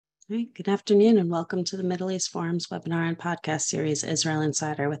Hi, good afternoon, and welcome to the Middle East Forum's webinar and podcast series, Israel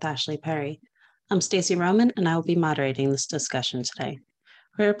Insider with Ashley Perry. I'm Stacey Roman, and I will be moderating this discussion today.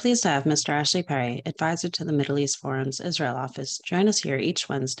 We are pleased to have Mr. Ashley Perry, advisor to the Middle East Forum's Israel office, join us here each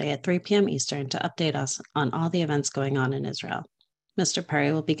Wednesday at 3 p.m. Eastern to update us on all the events going on in Israel. Mr.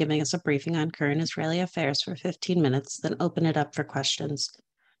 Perry will be giving us a briefing on current Israeli affairs for 15 minutes, then open it up for questions.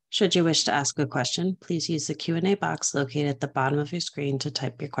 Should you wish to ask a question, please use the Q&A box located at the bottom of your screen to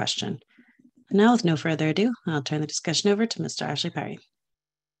type your question. Now, with no further ado, I'll turn the discussion over to Mr. Ashley Perry.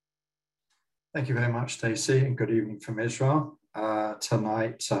 Thank you very much, Stacey, and good evening from Israel.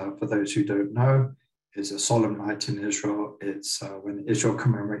 Tonight, for those who don't know, is a solemn night in Israel. It's when Israel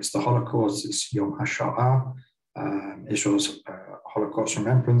commemorates the Holocaust. It's Yom HaShoah, Israel's Holocaust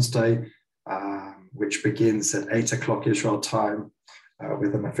Remembrance Day, which begins at 8 o'clock Israel time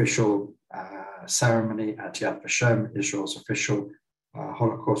with an official ceremony at Yad Vashem, Israel's official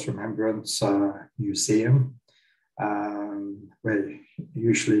Holocaust Remembrance Museum, where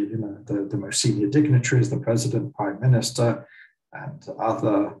usually, the most senior dignitaries, the president, prime minister, and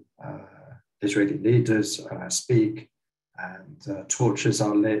other Israeli leaders speak, and torches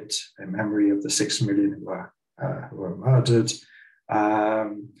are lit in memory of the 6 million who were murdered.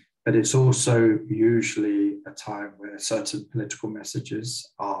 But it's also usually a time where certain political messages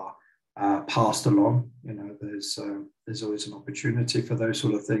are passed along. There's always an opportunity for those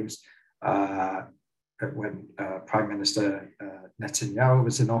sort of things. When Prime Minister Netanyahu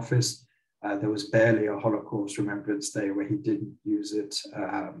was in office, there was barely a Holocaust Remembrance Day where he didn't use it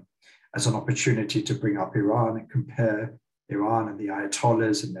as an opportunity to bring up Iran and compare Iran and the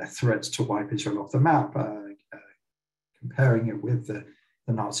Ayatollahs and their threats to wipe Israel off the map, comparing it with the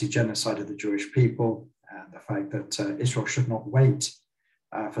Nazi genocide of the Jewish people, and the fact that Israel should not wait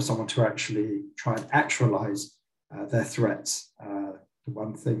for someone to actually try and actualize their threats. The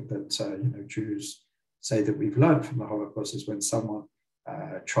one thing that Jews say that we've learned from the Holocaust is when someone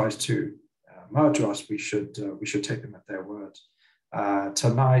tries to murder us, we should take them at their word.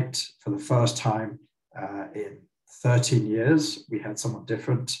 Tonight, for the first time in 13 years, we had someone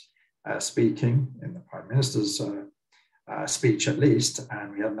different speaking in the Prime Minister's speech, at least,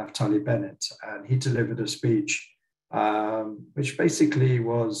 and we had Naftali Bennett, and he delivered a speech which basically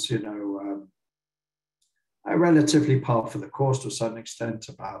was, relatively par for the course to a certain extent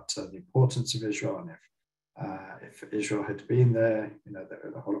about the importance of Israel, and if Israel had been there,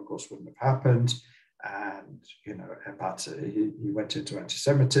 the Holocaust wouldn't have happened. And he went into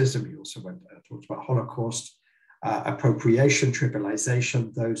anti-Semitism. He also talked about Holocaust appropriation,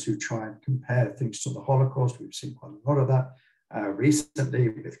 trivialization, those who try and compare things to the Holocaust. We've seen quite a lot of that recently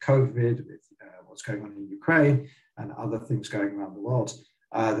with COVID, with what's going on in Ukraine and other things going around the world.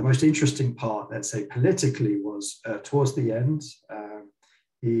 The most interesting part, let's say politically, was towards the end.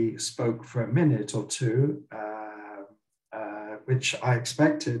 He spoke for a minute or two, which I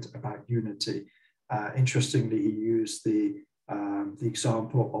expected, about unity. Interestingly, he used the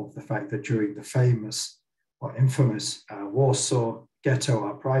example of the fact that during the famous or infamous Warsaw Ghetto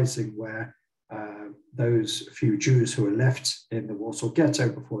uprising, where those few Jews who were left in the Warsaw Ghetto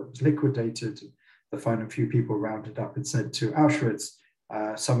before it was liquidated, the final few people rounded up and sent to Auschwitz,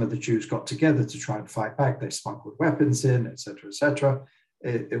 some of the Jews got together to try and fight back. They smuggled weapons in, etc., etc.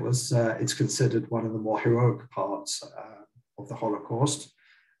 It's considered one of the more heroic parts of the Holocaust.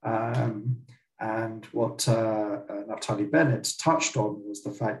 And what Naftali Bennett touched on was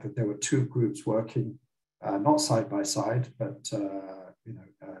the fact that there were two groups working not side by side, but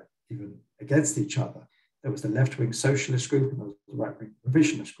even against each other. There was the left-wing socialist group and there was the right-wing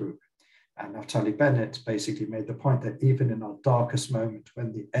revisionist group. And Naftali Bennett basically made the point that even in our darkest moment,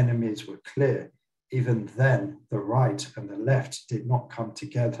 when the enemies were clear, even then the right and the left did not come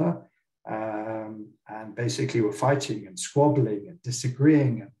together, and basically were fighting and squabbling and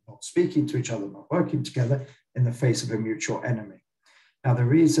disagreeing and not speaking to each other, not working together in the face of a mutual enemy. Now, the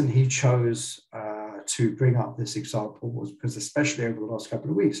reason he chose to bring up this example was because, especially over the last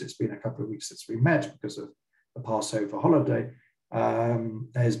couple of weeks, it's been a couple of weeks since we met because of the Passover holiday,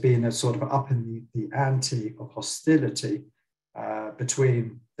 there's been a sort of up in the ante of hostility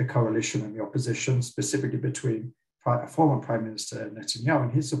between the coalition and the opposition, specifically between former Prime Minister Netanyahu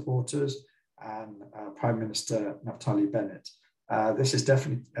and his supporters and Prime Minister Naftali Bennett. This has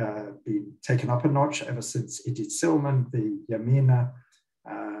definitely been taken up a notch ever since Idit Silman, the Yamina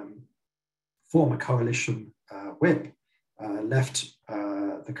former coalition whip, left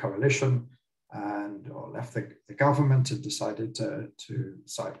the coalition or left the government and decided to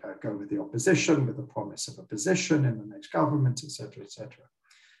go with the opposition with the promise of a position in the next government, etc., etc.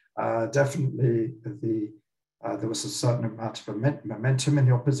 Definitely the There was a certain amount of momentum in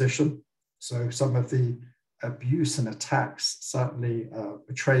the opposition. So some of the abuse and attacks certainly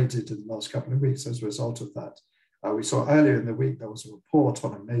were traded in the last couple of weeks as a result of that. We saw earlier in the week there was a report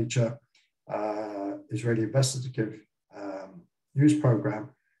on a major Israeli investigative news program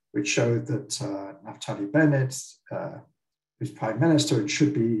which showed that Naftali Bennett, who's prime minister and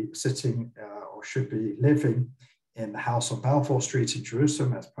should be sitting or should be living in the house on Balfour Street in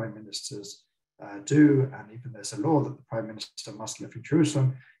Jerusalem, as prime ministers do, and even there's a law that the prime minister must live in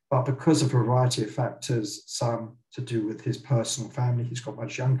Jerusalem, but because of a variety of factors, some to do with his personal family, he's got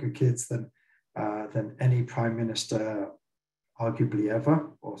much younger kids than any prime minister arguably ever,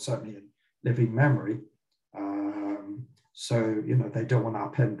 or certainly in living memory. So, you know, they don't want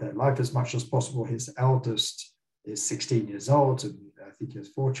to upend their life as much as possible. His eldest is 16 years old, and I think he has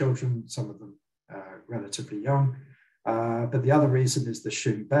 4 children, some of them relatively young. But the other reason is the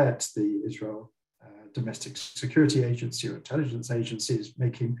Shin Bet, the Israel Domestic Security Agency or intelligence agency, is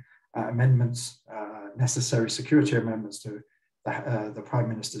making amendments, necessary security amendments to the Prime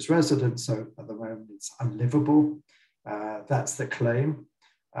Minister's residence. So at the moment it's unlivable. That's the claim.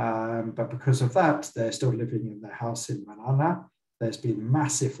 But because of that, they're still living in their house in Ra'anana. There's been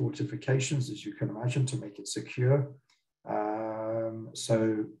massive fortifications, as you can imagine, to make it secure.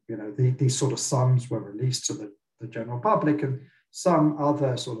 So, you know, these sort of sums were released to the general public, and some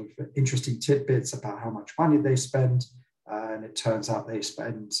other sort of interesting tidbits about how much money they spend. And it turns out they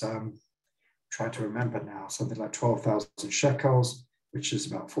spend, try to remember now, something like 12,000 shekels, which is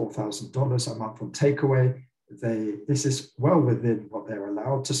about $4,000 a month on takeaway. This is well within what they're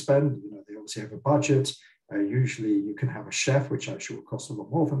allowed to spend. You know, they obviously have a budget. Usually you can have a chef, which actually will cost a lot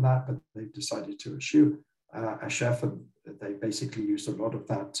more than that, but they've decided to eschew a chef, and they basically used a lot of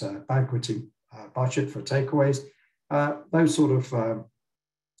that banqueting budget for takeaways. Those sort of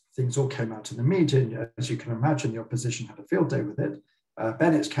things all came out in the media. As you can imagine, the opposition had a field day with it.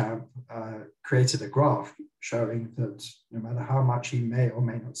 Bennett's camp created a graph showing that no matter how much he may or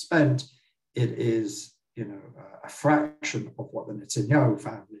may not spend, it is, you know, a fraction of what the Netanyahu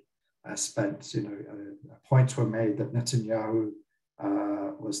family spent. You know, points were made that Netanyahu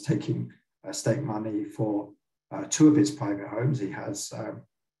was taking state money for 2 of his private homes. He has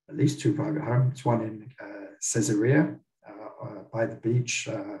at least 2 private homes, one in Caesarea by the beach,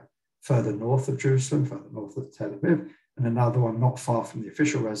 further north of Jerusalem, further north of Tel Aviv, and another one not far from the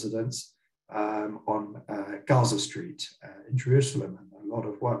official residence on Gaza Street in Jerusalem. And a lot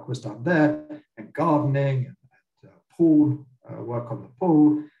of work was done there, and gardening and pool, work on the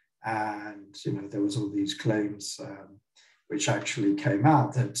pool. And, you know, there was all these claims which actually came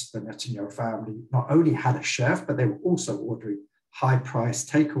out that the Netanyahu family not only had a chef, but they were also ordering high-priced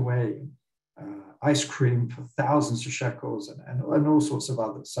takeaway, ice cream for thousands of shekels, and all sorts of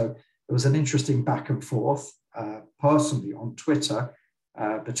others. So there was an interesting back and forth, personally on Twitter,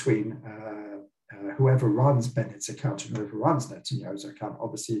 between whoever runs Bennett's account and whoever runs Netanyahu's account,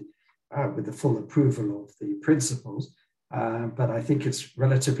 obviously with the full approval of the principals. But I think it's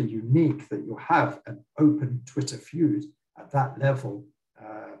relatively unique that you have an open Twitter feud at that level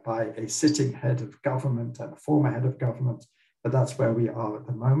by a sitting head of government and a former head of government. But that's where we are at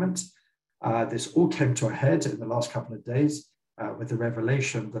the moment. This all came to a head in the last couple of days with the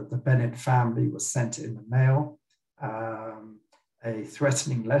revelation that the Bennett family was sent in the mail a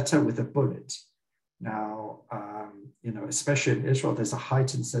threatening letter with a bullet. Now, you know, especially in Israel, there's a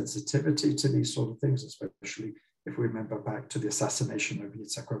heightened sensitivity to these sort of things, especially if we remember back to the assassination of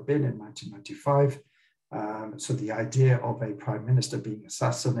Yitzhak Rabin in 1995. So the idea of a prime minister being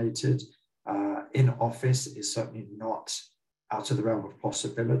assassinated in office is certainly not out of the realm of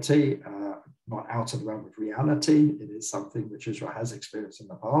possibility, not out of the realm of reality. It is something which Israel has experienced in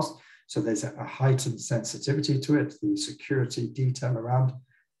the past. So there's a heightened sensitivity to it. The security detail around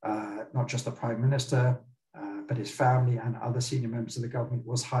not just the prime minister, but his family and other senior members of the government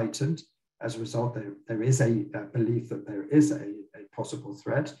was heightened. As a result, there is a belief that there is a possible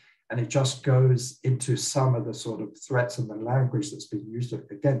threat. And it just goes into some of the sort of threats and the language that's been used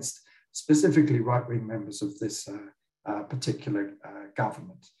against specifically right-wing members of this particular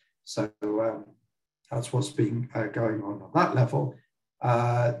government. So that's what's been going on that level.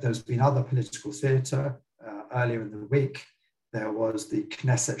 There's been other political theatre. Earlier in the week, there was the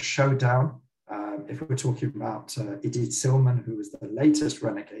Knesset showdown. If we're talking about Idit Silman, who was the latest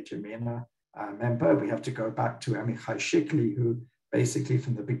renegade Yamina member, we have to go back to Amichai Shikli, who basically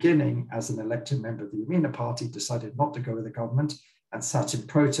from the beginning, as an elected member of the Yamina party, decided not to go with the government and sat in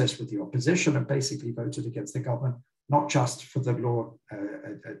protest with the opposition and basically voted against the government, not just for the law,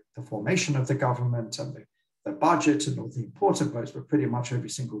 the formation of the government and the budget and all the important votes, but pretty much every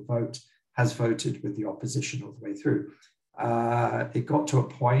single vote has voted with the opposition all the way through. It got to a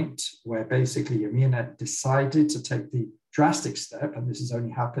point where basically Yamina decided to take the drastic step, and this has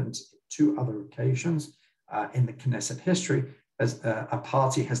only happened 2 other occasions in the Knesset history, as a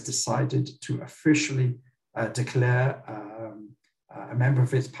party has decided to officially declare a member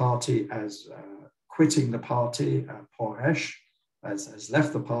of its party as quitting the party, Poresh, has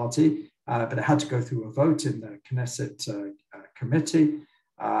left the party, but it had to go through a vote in the Knesset committee.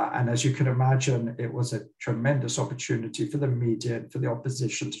 And as you can imagine, it was a tremendous opportunity for the media and for the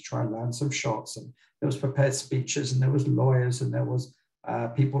opposition to try and land some shots. And there was prepared speeches, and there was lawyers, and there was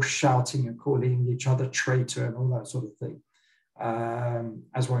people shouting and calling each other traitor and all that sort of thing.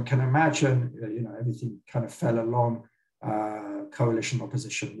 As one can imagine, everything kind of fell along coalition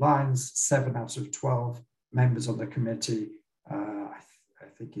opposition lines. 7 out of 12 members on the committee, I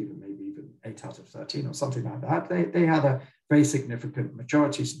think even 8 out of 13 or something like that, they had a very significant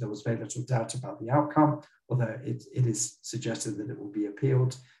majority, so there was very little doubt about the outcome, although it is suggested that it will be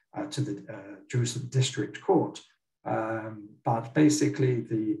appealed to the Jerusalem District Court. But basically,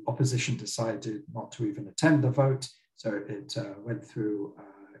 the opposition decided not to even attend the vote, so it went through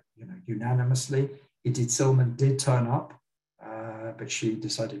unanimously. Idit Silman did turn up, but she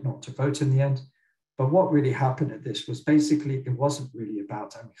decided not to vote in the end. But what really happened at this was basically it wasn't really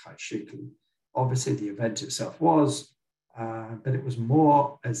about Amichai Shikli. Obviously, the event itself was, but it was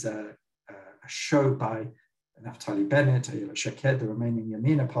more as a show by Naftali Bennett, Ayelet Shaked, the remaining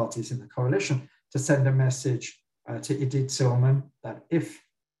Yamina parties in the coalition, to send a message to Idit Silman that if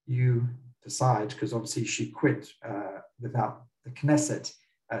you decide, because obviously she quit without the Knesset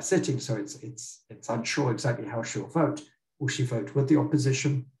sitting, so it's unsure exactly how she'll vote. Will she vote with the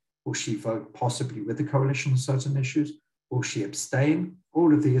opposition? Will she vote possibly with the coalition on certain issues? Will she abstain?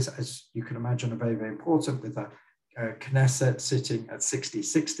 All of these, as you can imagine, are very, very important, with a Knesset sitting at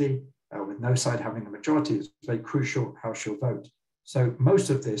 60-60, with no side having a majority. It's very crucial how she'll vote. So most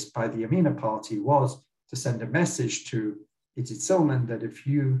of this by the Yamina party was to send a message to Idit Silman that if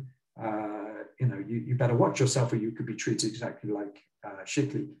you better watch yourself, or you could be treated exactly like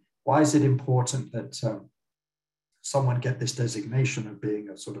Shikli. Why is it important that someone get this designation of being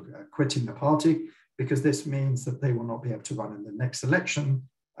a sort of quitting the party? Because this means that they will not be able to run in the next election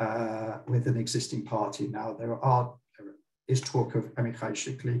with an existing party. Now, there is talk of Amichai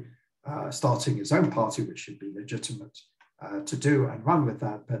Shikli starting his own party, which should be legitimate to do and run with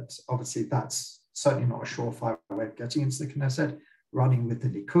that. But obviously, that's certainly not a surefire way of getting into the Knesset. Running with the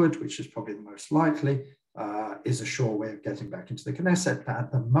Likud, which is probably the most likely, is a sure way of getting back into the Knesset. But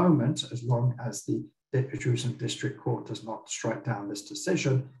at the moment, as long as the Jerusalem District Court does not strike down this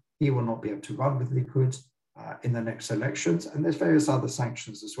decision, he will not be able to run with Likud in the next elections. And there's various other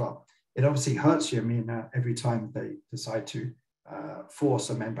sanctions as well. It obviously hurts Yamina every time they decide to force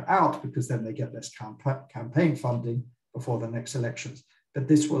a member out, because then they get less campaign funding before the next elections. But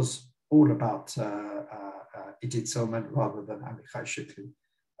this was all about Idit Silman rather than Amichai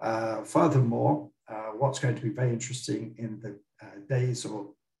Shikli. Furthermore, what's going to be very interesting in the days or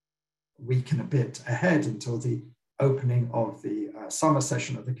week and a bit ahead until the opening of the summer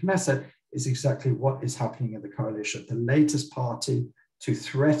session of the Knesset is exactly what is happening in the coalition. The latest party to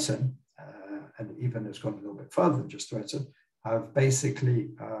threaten, and even has gone a little bit further than just threaten, have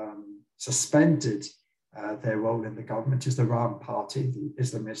basically suspended their role in the government, is the Ram Party, the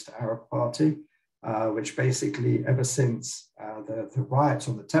Islamist Arab Party, which basically ever since the riots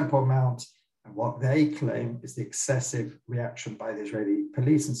on the Temple Mount, and what they claim is the excessive reaction by the Israeli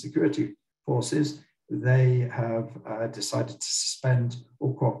police and security forces, they have decided to suspend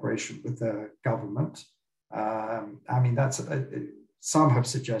all cooperation with the government. I mean, that's some have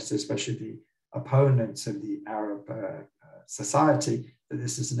suggested, especially the opponents of the Arab society, that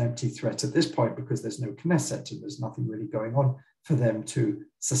this is an empty threat at this point because there's no Knesset and there's nothing really going on for them to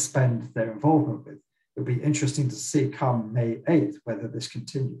suspend their involvement with. It'll be interesting to see come May 8th whether this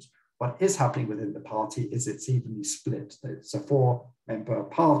continues. What is happening within the party is it's evenly split. It's a 4-member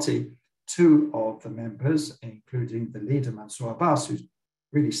party. 2 of the members, including the leader Mansour Abbas, who's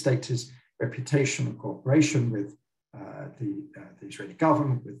really staked his reputation and cooperation with the Israeli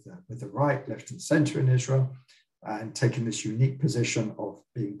government, with the right, left and center in Israel, and taking this unique position of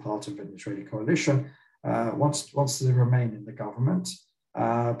being part of an Israeli coalition, wants to remain in the government.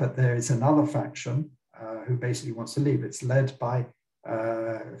 But there is another faction who basically wants to leave. It's led by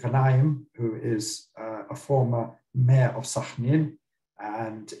Ghanaim, who is a former mayor of Sakhnin,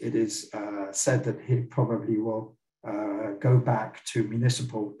 and it is said that he probably will go back to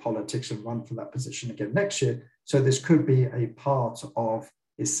municipal politics and run for that position again next year. So this could be a part of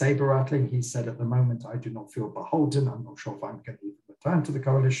his saber rattling. He said, at the moment, I do not feel beholden. I'm not sure if I'm going to even return to the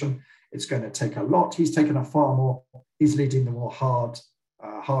coalition. It's going to take a lot. He's taken he's leading the more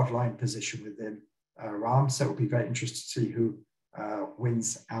hardline position within Ram. So it'll be very interesting to see who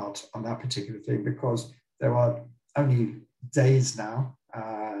wins out on that particular thing, because there are only days now,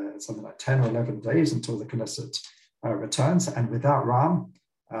 something like 10 or 11 days until the Knesset returns. And without Ram,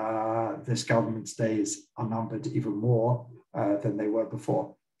 this government's days are numbered even more than they were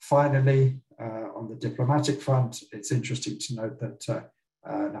before. Finally, on the diplomatic front, it's interesting to note that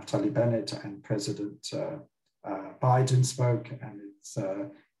Naftali Bennett and President Biden spoke, and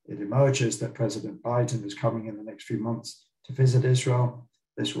it emerges that President Biden is coming in the next few months to visit Israel.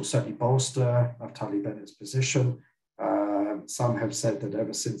 This will certainly bolster Naftali Bennett's position. Some have said that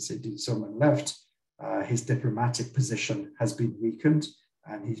ever since Idit Silman left, his diplomatic position has been weakened,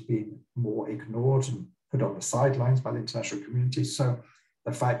 and he's been more ignored and put on the sidelines by the international community. So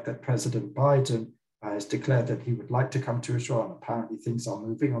the fact that President Biden has declared that he would like to come to Israel, and apparently things are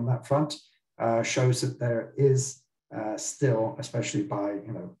moving on that front, shows that there is still, especially by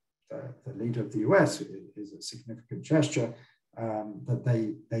the leader of the US, is a significant gesture,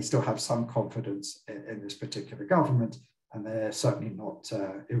 that they still have some confidence in this particular government. And they're certainly not,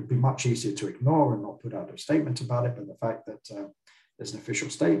 it would be much easier to ignore and not put out a statement about it. But the fact that there's an official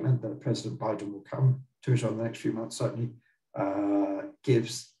statement that President Biden will come to Israel in the next few months certainly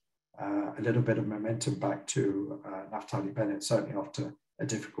gives a little bit of momentum back to Naftali Bennett, certainly after a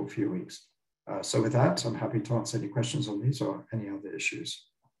difficult few weeks. So with that, I'm happy to answer any questions on these or any other issues.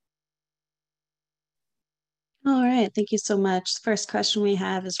 All right, thank you so much. The first question we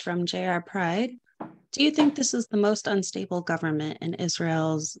have is from J.R. Pride. Do you think this is the most unstable government in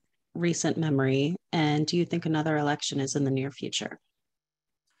Israel's recent memory? And do you think another election is in the near future?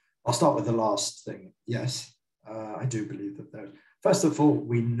 I'll start with the last thing. Yes, I do believe that there. First of all,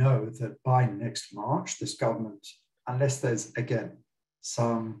 we know that by next March, this government, unless there's, again,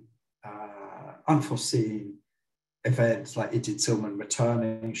 some unforeseen events like Idit Silman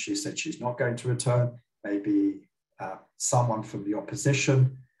returning, she said she's not going to return, maybe someone from the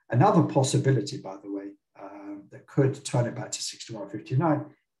opposition. Another possibility, by the way, that could turn it back to 61-59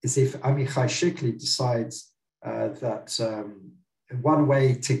 is if Amichai Shikli decides that one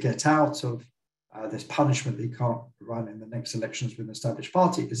way to get out of this punishment that he can't run in the next elections with an established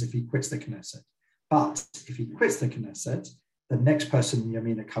party is if he quits the Knesset. But if he quits the Knesset, the next person in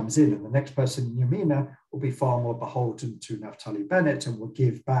Yamina comes in, and the next person in Yamina will be far more beholden to Naftali Bennett and will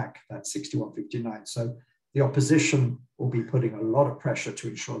give back that 61-59. So the opposition will be putting a lot of pressure to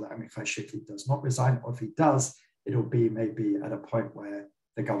ensure that Amichai Shikli does not resign, or if he does, it'll be maybe at a point where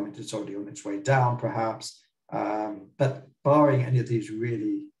the government is already on its way down, perhaps. But barring any of these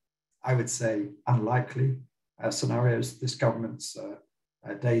really, I would say, unlikely scenarios, this government's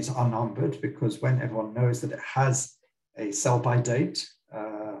days are numbered, because when everyone knows that it has a sell-by date,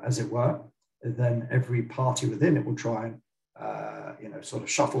 as it were, then every party within it will try and sort of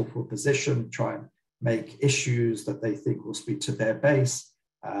shuffle for a position, try and make issues that they think will speak to their base,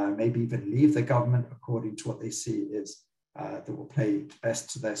 maybe even leave the government according to what they see is that will play best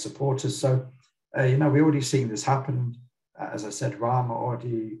to their supporters. So, we're already seeing this happen. As I said, Ram are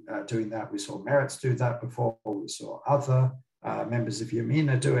already doing that. We saw Meretz do that before. We saw other members of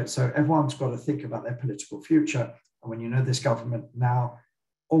Yamina do it. So everyone's got to think about their political future. And when you know this government now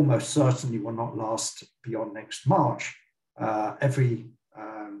almost certainly will not last beyond next March, every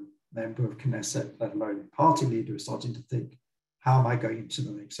member of Knesset, let alone party leader, is starting to think, how am I going into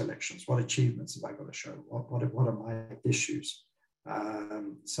the next elections? What achievements have I got to show? What are my issues?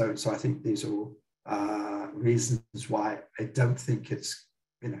 So I think these are all reasons why I don't think it's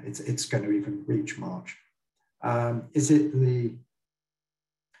going to even reach March. It's certainly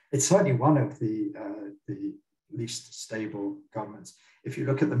one of the least stable governments. If you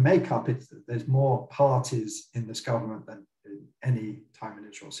look at the makeup, there's more parties in this government than in any time in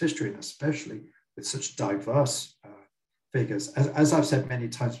Israel's history, and especially with such diverse figures. As I've said many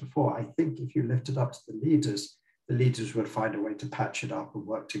times before, I think if you lift it up to the leaders would find a way to patch it up and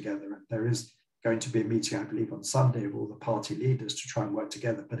work together. And there is going to be a meeting, I believe, on Sunday of all the party leaders to try and work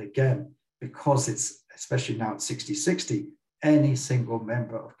together. But again, because it's, especially now at 60-60, any single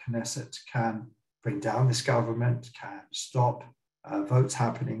member of Knesset can bring down this government, can stop votes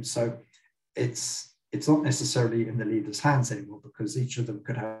happening. So it's not necessarily in the leaders' hands anymore, because each of them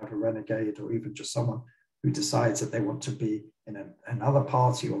could have a renegade or even just someone who decides that they want to be in another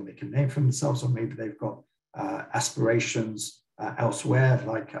party or make a name for themselves, or maybe they've got aspirations elsewhere,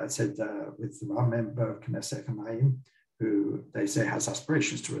 like I said, with one member of Knesset Hamayim, who they say has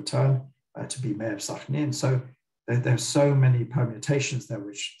aspirations to return to be mayor of Sachnin. So there's so many permutations there,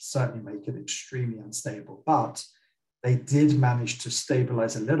 which certainly make it extremely unstable. But They did manage to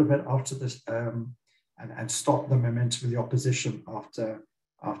stabilize a little bit after this and stop the momentum of the opposition after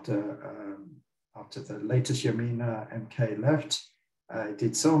the latest Yamina MK left. It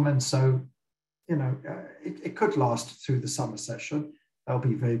did Silman. So, it could last through the summer session. That'll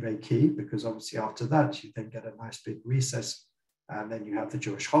be very, very key, because obviously after that, you then get a nice big recess, and then you have the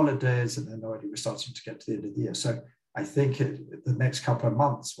Jewish holidays, and then already we're starting to get to the end of the year. So I think the next couple of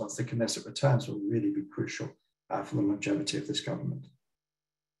months, once the Knesset returns, will really be crucial for the longevity of this government.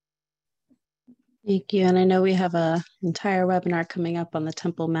 Thank you. And I know we have an entire webinar coming up on the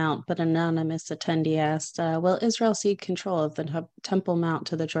Temple Mount, but an anonymous attendee asked, will Israel cede control of the Temple Mount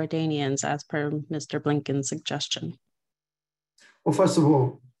to the Jordanians as per Mr. Blinken's suggestion? Well, first of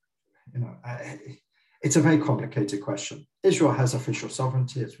all, it's a very complicated question. Israel has official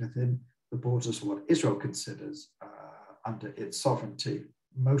sovereignty. It's within the borders of what Israel considers under its sovereignty.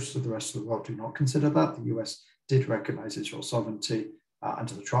 Most of the rest of the world do not consider that. The US did recognize Israel's sovereignty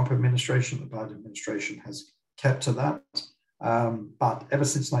under the Trump administration. The Biden administration has kept to that. But ever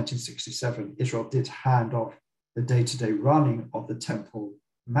since 1967, Israel did hand off the day-to-day running of the Temple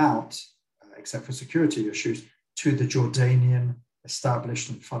Mount, except for security issues, to the Jordanian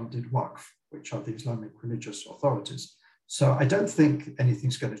established and funded Waqf, which are the Islamic religious authorities. So I don't think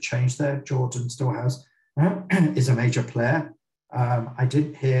anything's going to change there. Jordan still is a major player. I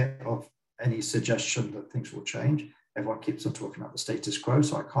didn't hear of any suggestion that things will change. Everyone keeps on talking about the status quo,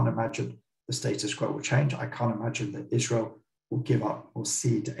 so I can't imagine the status quo will change. I can't imagine that Israel will give up or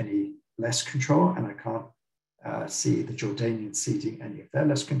cede any less control, and I can't see the Jordanians ceding any of their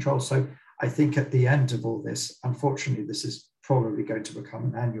less control. So I think at the end of all this, unfortunately, this is probably going to become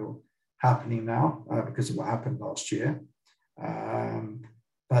an annual happening now because of what happened last year.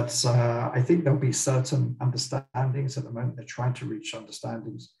 But I think there'll be certain understandings. At the moment, they're trying to reach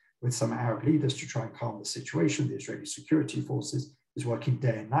understandings with some Arab leaders to try and calm the situation. The Israeli security forces is working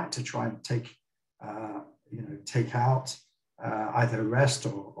day and night to try and take out, either arrest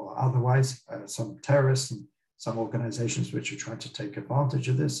or otherwise, some terrorists and some organizations which are trying to take advantage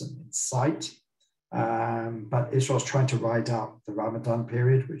of this and incite. But Israel's trying to ride out the Ramadan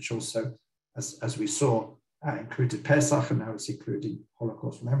period, which also, as we saw, included Pesach, and now it's including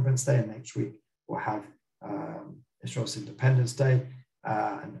Holocaust Remembrance Day. And next week we'll have Israel's Independence Day.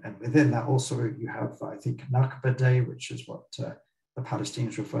 And within that also you have, I think, Nakba Day, which is what the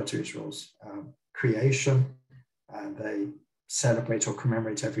Palestinians refer to Israel's creation. And they celebrate or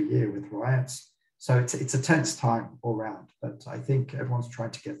commemorate every year with riots. So it's a tense time all round, but I think everyone's trying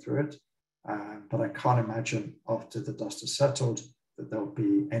to get through it. But I can't imagine after the dust has settled that there'll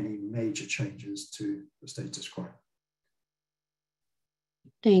be any major changes to the status quo.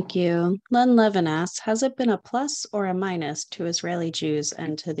 Thank you. Len Levin asks, has it been a plus or a minus to Israeli Jews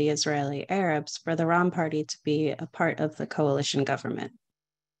and to the Israeli Arabs for the Ram Party to be a part of the coalition government?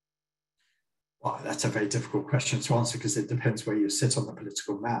 Well, that's a very difficult question to answer because it depends where you sit on the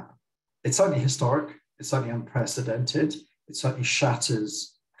political map. It's certainly historic. It's certainly unprecedented. It certainly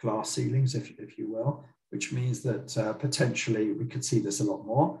shatters glass ceilings, if you will, which means that potentially we could see this a lot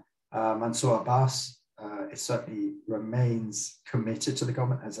more. Mansour Abbas, it certainly remains committed to the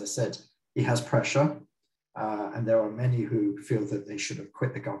government. As I said, he has pressure, and there are many who feel that they should have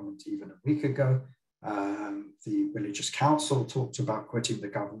quit the government even a week ago. The Religious Council talked about quitting the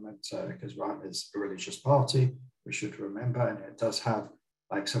government because Ram is a religious party, we should remember, and it does have,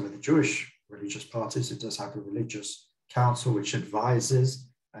 like some of the Jewish religious parties, it does have a religious council which advises,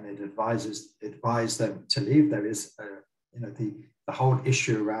 and it advised them to leave. There is, the whole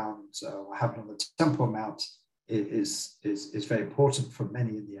issue around what happened on the Temple Mount is very important for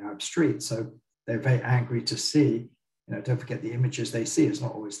many in the Arab street. So they're very angry to see, don't forget the images they see. It's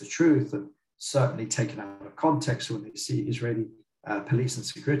not always the truth, and certainly taken out of context when they see Israeli police and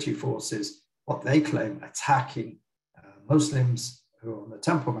security forces, what they claim attacking Muslims who are on the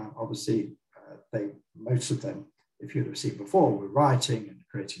Temple Mount. Obviously, most of them, if you'd have seen before, were rioting and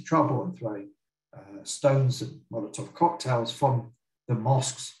creating trouble and throwing stones and Molotov cocktails from the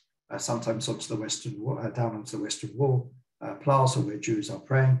mosques, sometimes onto the western wall, down onto the western wall plaza where Jews are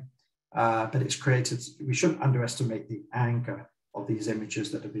praying. But it's created, we shouldn't underestimate the anger of these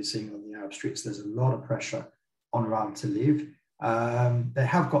images that have been seen on the Arab streets. There's a lot of pressure on Ram to leave. They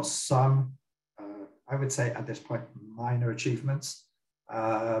have got some, I would say at this point, minor achievements.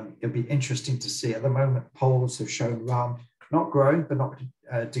 It'll be interesting to see. At the moment, polls have shown Ram not growing, but not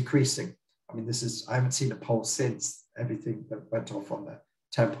decreasing. I mean, I haven't seen a poll since everything that went off on the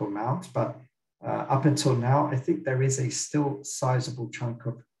Temple Mount, but up until now, I think there is a still sizable chunk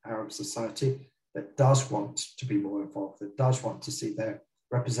of Arab society that does want to be more involved, that does want to see their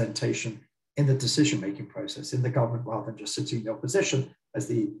representation in the decision-making process in the government rather than just sitting in the opposition, as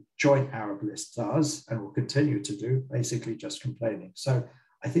the joint Arab list does and will continue to do, basically just complaining. So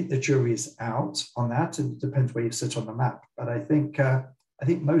I think the jury is out on that, and it depends where you sit on the map. But I think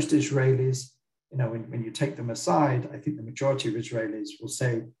most Israelis, when you take them aside, I think the majority of Israelis will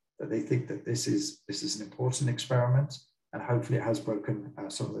say that they think that this is an important experiment, and hopefully it has broken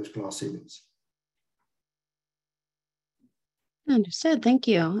some of those glass ceilings. Understood. Thank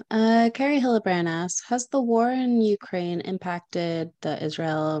you. Carrie Hillebrand asks, has the war in Ukraine impacted the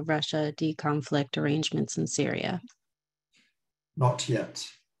Israel-Russia de-conflict arrangements in Syria? Not yet.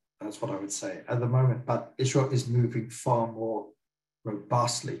 That's what I would say at the moment. But Israel is moving far more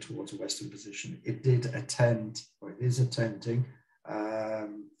robustly towards a Western position. It did attend, or it is attending, a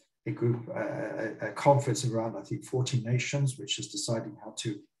conference around, I think, 40 nations, which is deciding how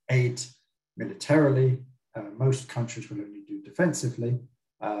to aid militarily. Most countries will only do defensively.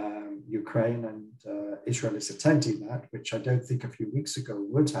 Ukraine and Israel is attending that, which I don't think a few weeks ago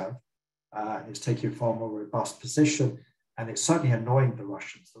would have. It's taking a far more robust position, and it's certainly annoying the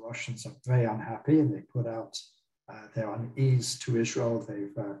Russians. The Russians are very unhappy, and they put out their unease to Israel.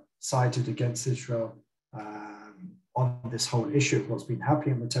 They've sided against Israel on this whole issue of what's been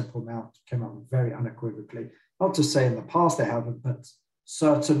happening in the Temple Mount. Came out very unequivocally. Not to say in the past they haven't, but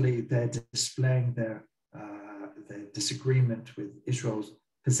certainly they're displaying their disagreement with Israel's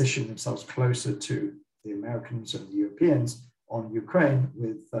positioning themselves closer to the Americans and the Europeans on Ukraine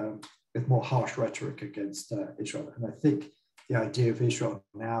with more harsh rhetoric against Israel. And I think the idea of Israel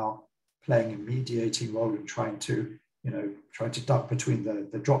now playing a mediating role in trying to duck between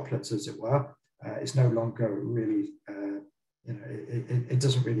the droplets, as it were, is no longer really, it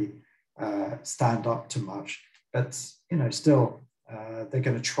doesn't really stand up to much. But, still, they're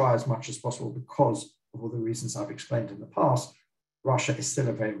going to try as much as possible because of all the reasons I've explained in the past. Russia is still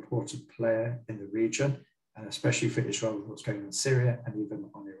a very important player in the region, and especially for Israel with what's going on in Syria and even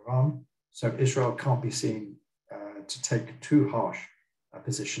on Iran. So Israel can't be seen to take too harsh a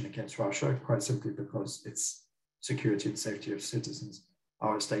position against Russia, quite simply because its security and safety of citizens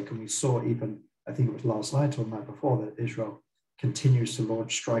are at stake. And we saw even, I think it was last night or the night before, that Israel continues to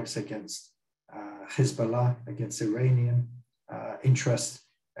launch strikes against Hezbollah, against Iranian interests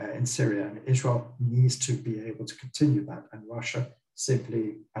in Syria. And Israel needs to be able to continue that, and Russia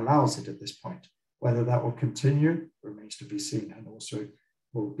simply allows it at this point. Whether that will continue remains to be seen, and also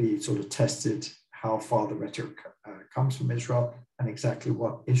will be sort of tested how far the rhetoric comes from Israel and exactly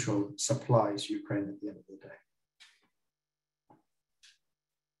what Israel supplies Ukraine at the end of the day.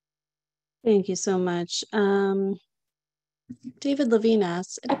 Thank you so much. David Levine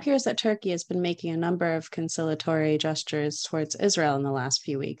asks, it appears that Turkey has been making a number of conciliatory gestures towards Israel in the last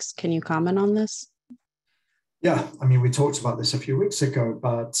few weeks. Can you comment on this? Yeah, I mean, we talked about this a few weeks ago,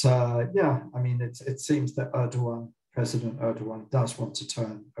 but it seems that President Erdogan does want to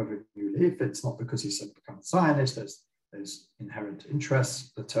turn over a new leaf. It's not because he's become a Zionist. There's inherent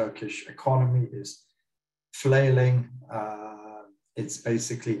interests. The Turkish economy is flailing. It's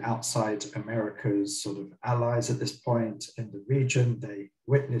basically outside America's sort of allies at this point in the region. They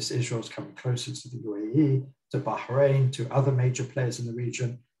witness Israel's coming closer to the UAE, to Bahrain, to other major players in the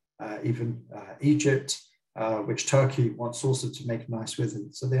region, even Egypt, which Turkey wants also to make nice with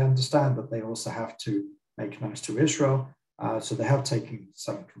it. So they understand that they also have to make nice to Israel. So they have taken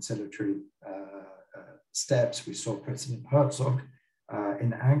some conciliatory steps. We saw President Herzog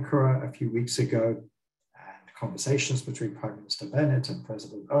in Ankara a few weeks ago, and conversations between Prime Minister Bennett and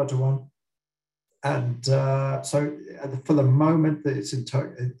President Erdogan. And so for the moment, it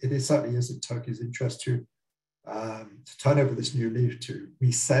certainly is in Turkey's interest to turn over this new leaf, to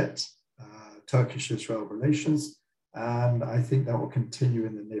reset Turkish-Israel relations. And I think that will continue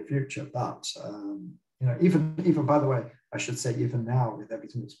in the near future. But even by the way, I should say, even now with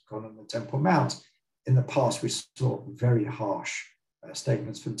everything that's gone on the Temple Mount, in the past we saw very harsh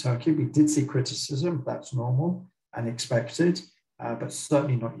statements from Turkey. We did see criticism, that's normal and expected, but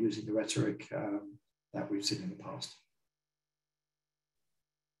certainly not using the rhetoric that we've seen in the past.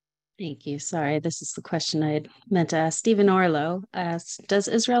 Thank you. Sorry, this is the question I had meant to ask. Stephen Orlow asks, does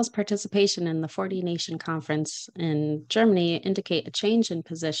Israel's participation in the 40-nation conference in Germany indicate a change in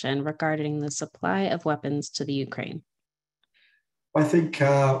position regarding the supply of weapons to the Ukraine? I think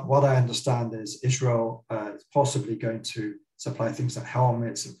what I understand is Israel is possibly going to supply things like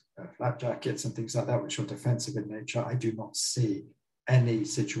helmets, flak jackets and things like that, which are defensive in nature. I do not see any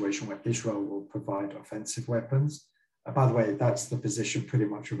situation where Israel will provide offensive weapons. By the way, that's the position pretty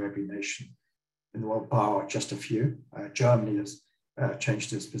much of every nation in the world, bar just a few. Germany has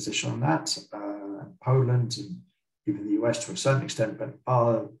changed its position on that, and Poland, and even the US to a certain extent, but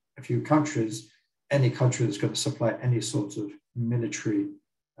bar a few countries, any country that's going to supply any sort of military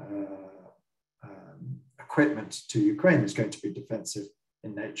equipment to Ukraine is going to be defensive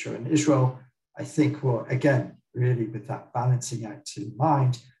in nature. And Israel, I think, will, again, really with that balancing act in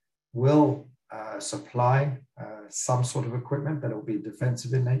mind, will supply some sort of equipment that will be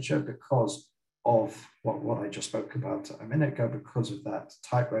defensive in nature because of what I just spoke about a minute ago, because of that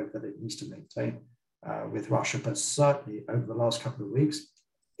tightrope that it needs to maintain with Russia. But certainly over the last couple of weeks,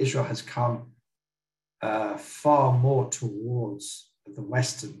 Israel has come far more towards the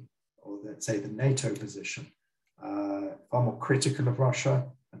Western, or let's say the NATO position, far more critical of Russia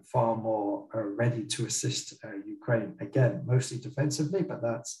and far more ready to assist Ukraine. Again, mostly defensively, but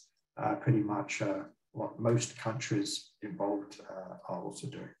that's pretty much what most countries involved are also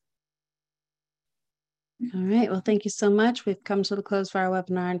doing. All right. Well, thank you so much. We've come to the close of our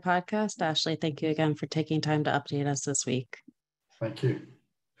webinar and podcast. Ashley, thank you again for taking time to update us this week. Thank you.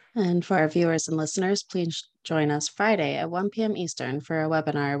 And for our viewers and listeners, please join us Friday at 1 p.m. Eastern for a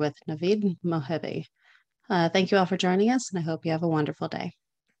webinar with Naveed Mohibi. Thank you all for joining us, and I hope you have a wonderful day.